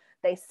will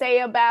they say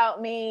about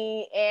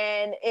me.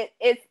 And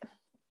it's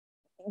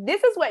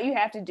this is what you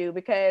have to do,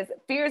 because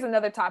fear is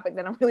another topic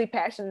that I'm really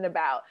passionate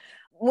about.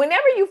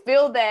 Whenever you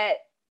feel that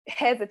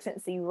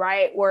hesitancy,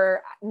 right,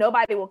 where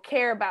nobody will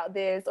care about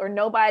this or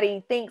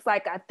nobody thinks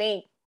like I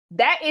think,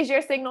 that is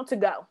your signal to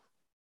go.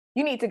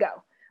 You need to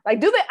go. Like,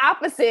 do the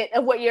opposite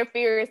of what your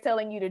fear is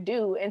telling you to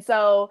do. And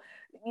so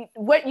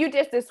what you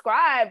just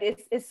described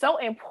is so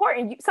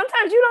important.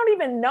 Sometimes you don't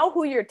even know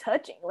who you're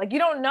touching. Like, you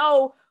don't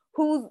know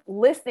who's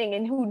listening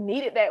and who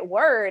needed that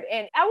word.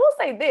 And I will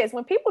say this,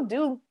 when people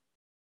do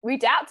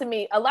reach out to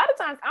me, a lot of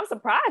times I'm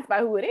surprised by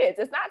who it is.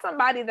 It's not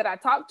somebody that I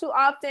talk to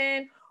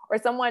often or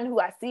someone who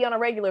I see on a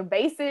regular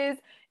basis.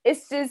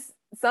 It's just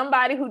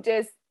somebody who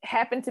just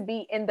happened to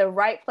be in the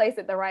right place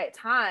at the right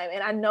time.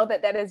 And I know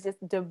that that is just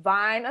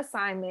divine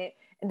assignment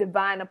and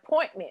divine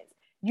appointments.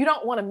 You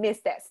don't want to miss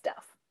that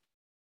stuff.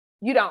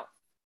 You don't.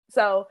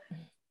 So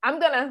I'm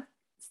going to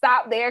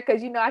stop there,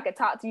 because, you know, I could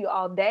talk to you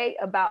all day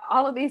about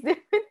all of these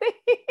different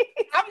things.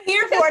 I'm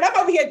here for it. I'm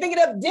over here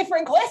thinking of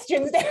different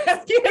questions to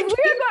ask you. I'm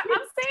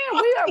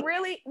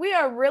saying we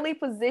are really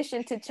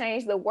positioned to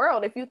change the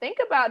world. If you think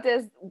about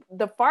this,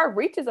 the far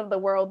reaches of the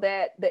world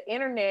that the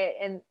internet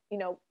and, you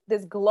know,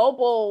 this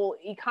global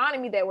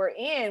economy that we're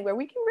in, where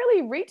we can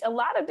really reach a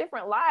lot of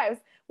different lives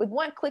with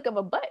one click of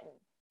a button.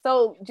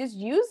 So just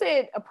use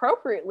it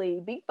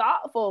appropriately, be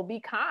thoughtful,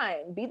 be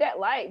kind, be that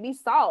light, be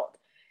salt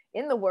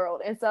in the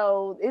world. And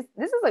so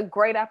this is a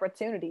great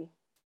opportunity.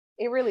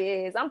 It really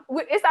is.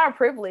 It's our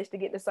privilege to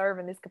get to serve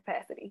in this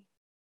capacity.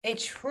 It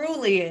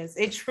truly is.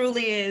 It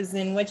truly is.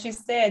 And what you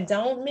said,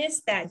 don't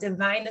miss that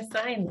divine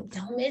assignment.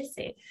 Don't miss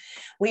it.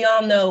 We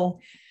all know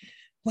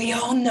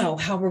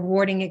how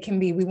rewarding it can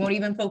be. We won't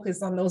even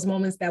focus on those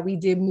moments that we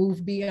did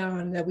move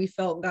beyond, that we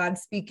felt God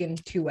speaking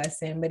to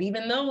us in. But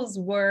even those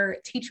were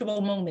teachable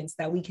moments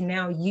that we can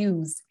now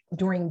use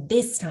during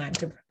this time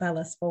to propel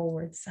us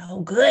forward.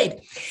 So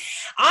good.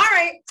 All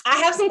right. I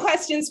have some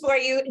questions for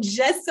you,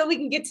 just so we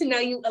can get to know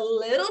you a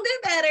little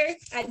bit better.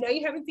 I know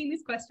you haven't seen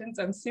these questions,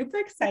 so I'm super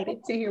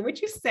excited to hear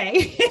what you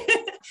say.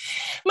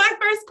 My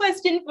first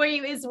question for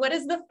you is, what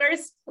is the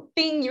first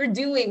thing you're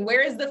doing?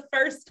 Where is the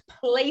first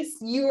place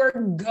you're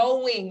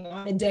going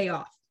on a day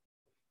off?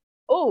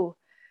 Oh,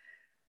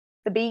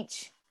 the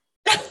beach.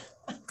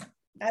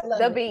 I love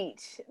the it.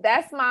 beach.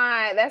 That's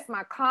my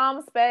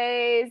calm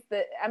space.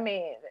 I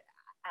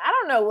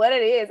don't know what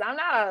it is. I'm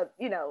not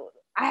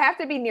I have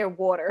to be near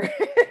water.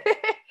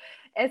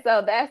 And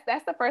so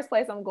that's the first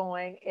place I'm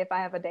going if I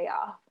have a day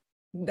off.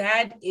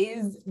 That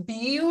is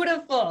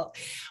beautiful.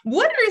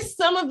 What are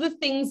some of the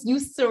things you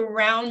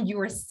surround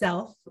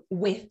yourself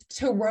with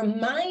to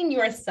remind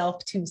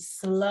yourself to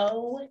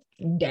slow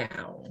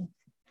down?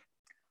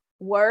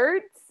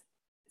 Words.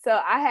 So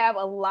I have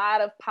a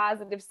lot of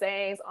positive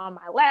sayings on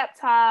my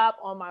laptop,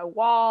 on my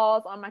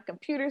walls, on my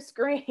computer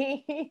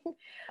screen.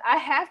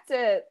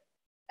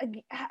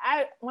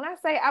 When I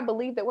say I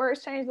believe that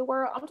words change the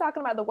world, I'm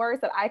talking about the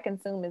words that I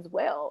consume as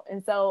well.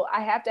 And so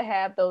I have to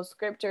have those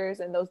scriptures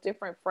and those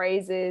different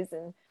phrases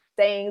and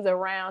sayings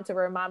around to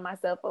remind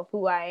myself of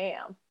who I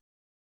am.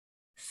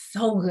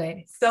 So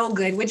good. So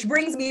good. Which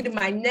brings me to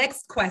my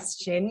next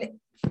question.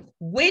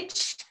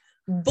 Which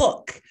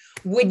book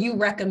would you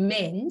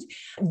recommend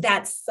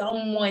that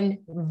someone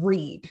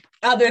read,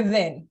 other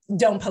than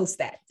Don't Post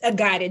That, a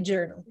guided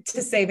journal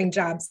to saving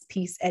jobs,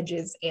 peace,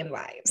 edges, and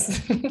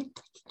lives?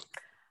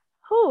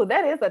 Oh,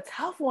 that is a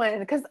tough one,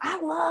 because I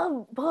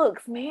love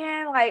books,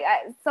 man.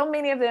 So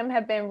many of them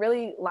have been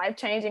really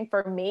life-changing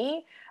for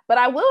me. But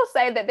I will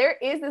say that there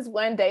is this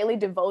one daily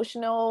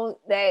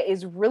devotional that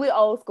is really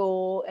old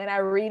school, and I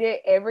read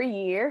it every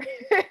year.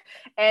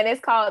 And it's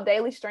called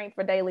Daily Strength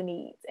for Daily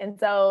Needs. And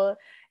so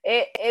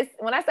it's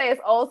when I say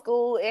it's old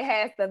school, it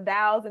has the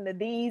thous and the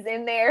these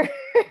in there.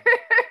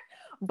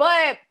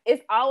 But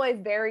it's always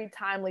very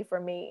timely for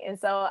me. And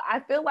so I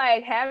feel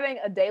like having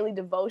a daily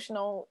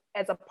devotional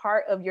as a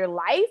part of your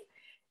life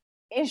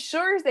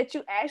ensures that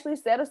you actually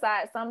set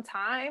aside some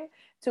time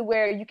to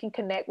where you can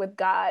connect with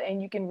God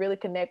and you can really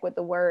connect with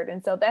the word.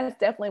 And so that's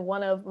definitely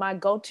one of my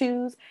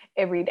go-tos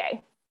every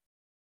day.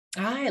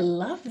 I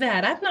love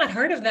that. I've not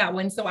heard of that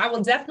one. So I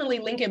will definitely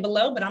link it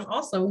below, but I'm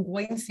also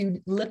going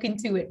to look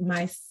into it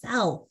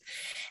myself.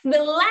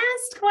 The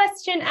last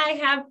question I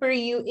have for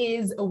you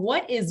is,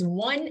 what is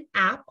one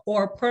app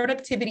or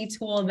productivity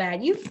tool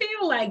that you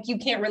feel like you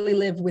can't really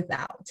live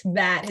without,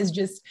 that has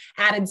just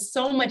added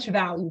so much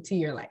value to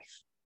your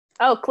life?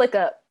 Oh,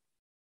 ClickUp.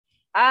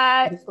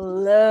 I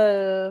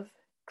love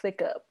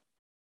ClickUp.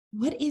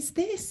 What is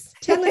this?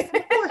 Tell us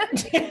more.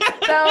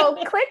 So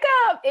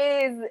ClickUp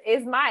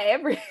is my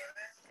everything.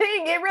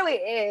 It really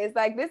is.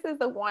 Like, this is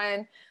the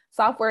one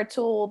software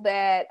tool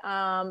that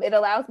it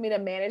allows me to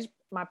manage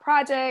my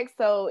projects.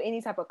 So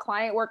any type of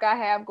client work I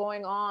have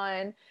going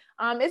on,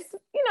 it's,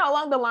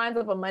 along the lines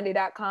of a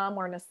Monday.com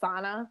or an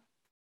Asana.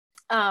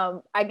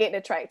 I get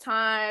to track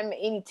time.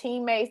 Any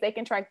teammates, they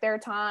can track their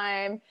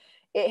time.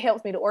 It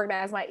helps me to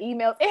organize my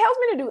emails. It helps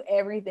me to do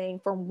everything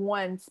from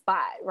one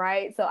spot,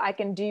 right? So I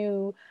can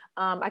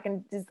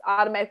just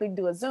automatically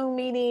do a Zoom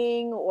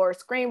meeting or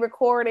screen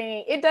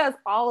recording. It does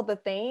all the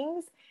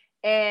things.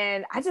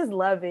 And I just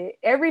love it.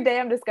 Every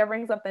day I'm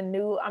discovering something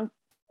new. I'm,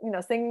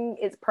 singing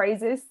its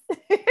praises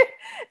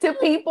to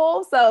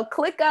people. So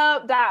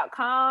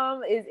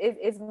clickup.com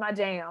is my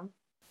jam.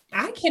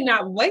 I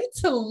cannot wait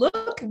to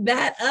look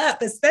that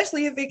up,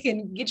 especially if it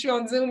can get you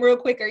on Zoom real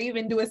quick or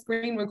even do a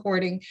screen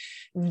recording.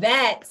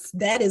 That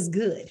is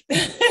good.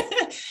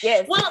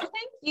 Yes. Well,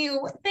 thank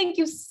you. Thank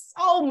you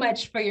so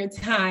much for your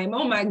time.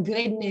 Oh my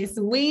goodness.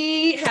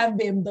 We have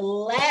been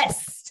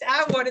blessed.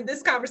 I wanted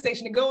this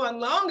conversation to go on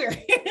longer,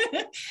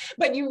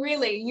 but you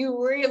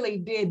really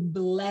did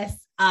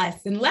bless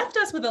us and left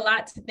us with a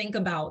lot to think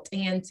about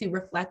and to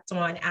reflect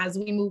on as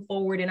we move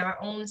forward in our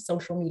own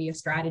social media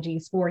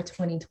strategies for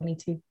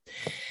 2022.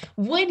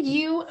 Would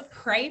you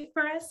pray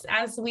for us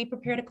as we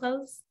prepare to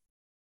close?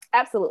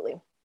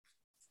 Absolutely.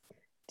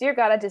 Dear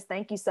God, I just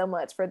thank you so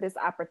much for this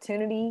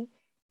opportunity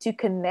to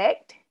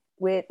connect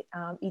with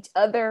each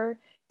other,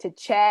 to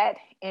chat,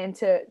 and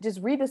to just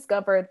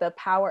rediscover the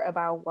power of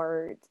our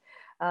words.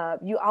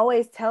 You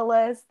always tell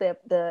us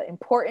the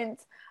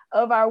importance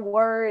of our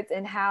words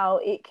and how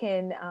it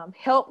can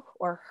help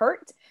or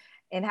hurt,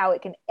 and how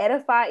it can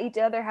edify each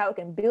other, how it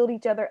can build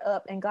each other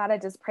up. And God, I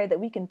just pray that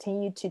we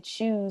continue to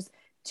choose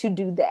to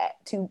do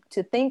that,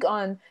 to think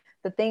on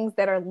the things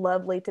that are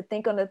lovely, to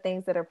think on the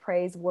things that are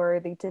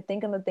praiseworthy, to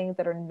think on the things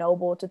that are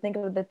noble, to think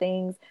of the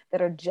things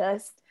that are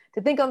just,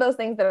 to think on those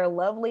things that are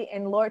lovely,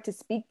 and Lord, to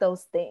speak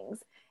those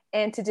things,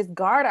 and to just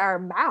guard our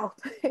mouth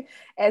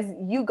as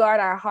you guard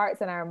our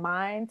hearts and our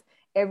minds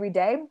every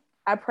day.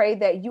 I pray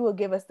that you will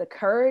give us the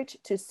courage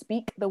to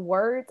speak the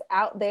words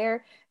out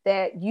there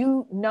that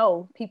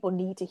people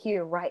need to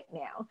hear right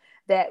now,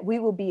 that we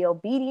will be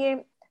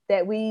obedient,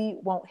 that we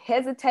won't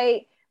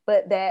hesitate,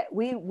 but that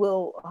we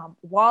will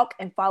walk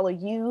and follow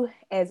you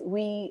as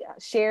we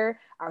share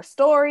our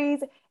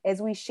stories,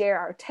 as we share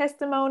our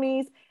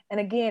testimonies,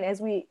 and again,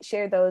 as we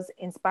share those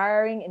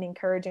inspiring and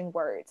encouraging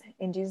words.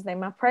 In Jesus'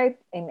 name I pray,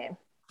 amen.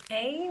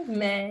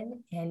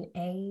 Amen and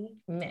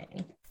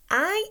amen.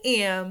 I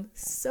am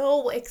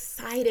so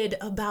excited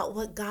about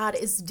what God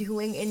is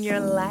doing in your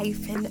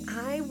life, and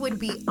I would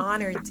be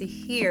honored to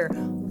hear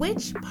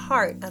which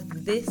part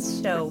of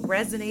this show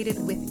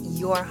resonated with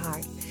your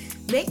heart.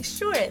 Make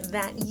sure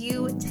that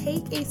you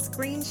take a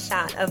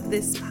screenshot of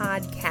this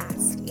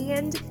podcast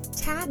and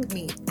tag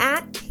me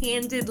at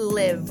Candid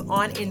Live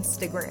on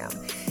Instagram.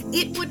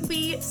 It would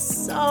be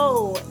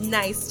so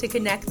nice to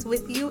connect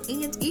with you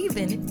and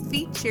even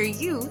feature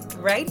you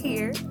right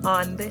here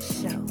on the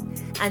show.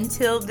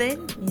 Until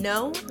then,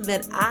 know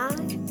that I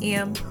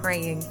am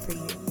praying for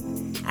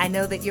you. I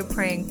know that you're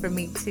praying for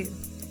me too.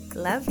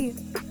 Love you.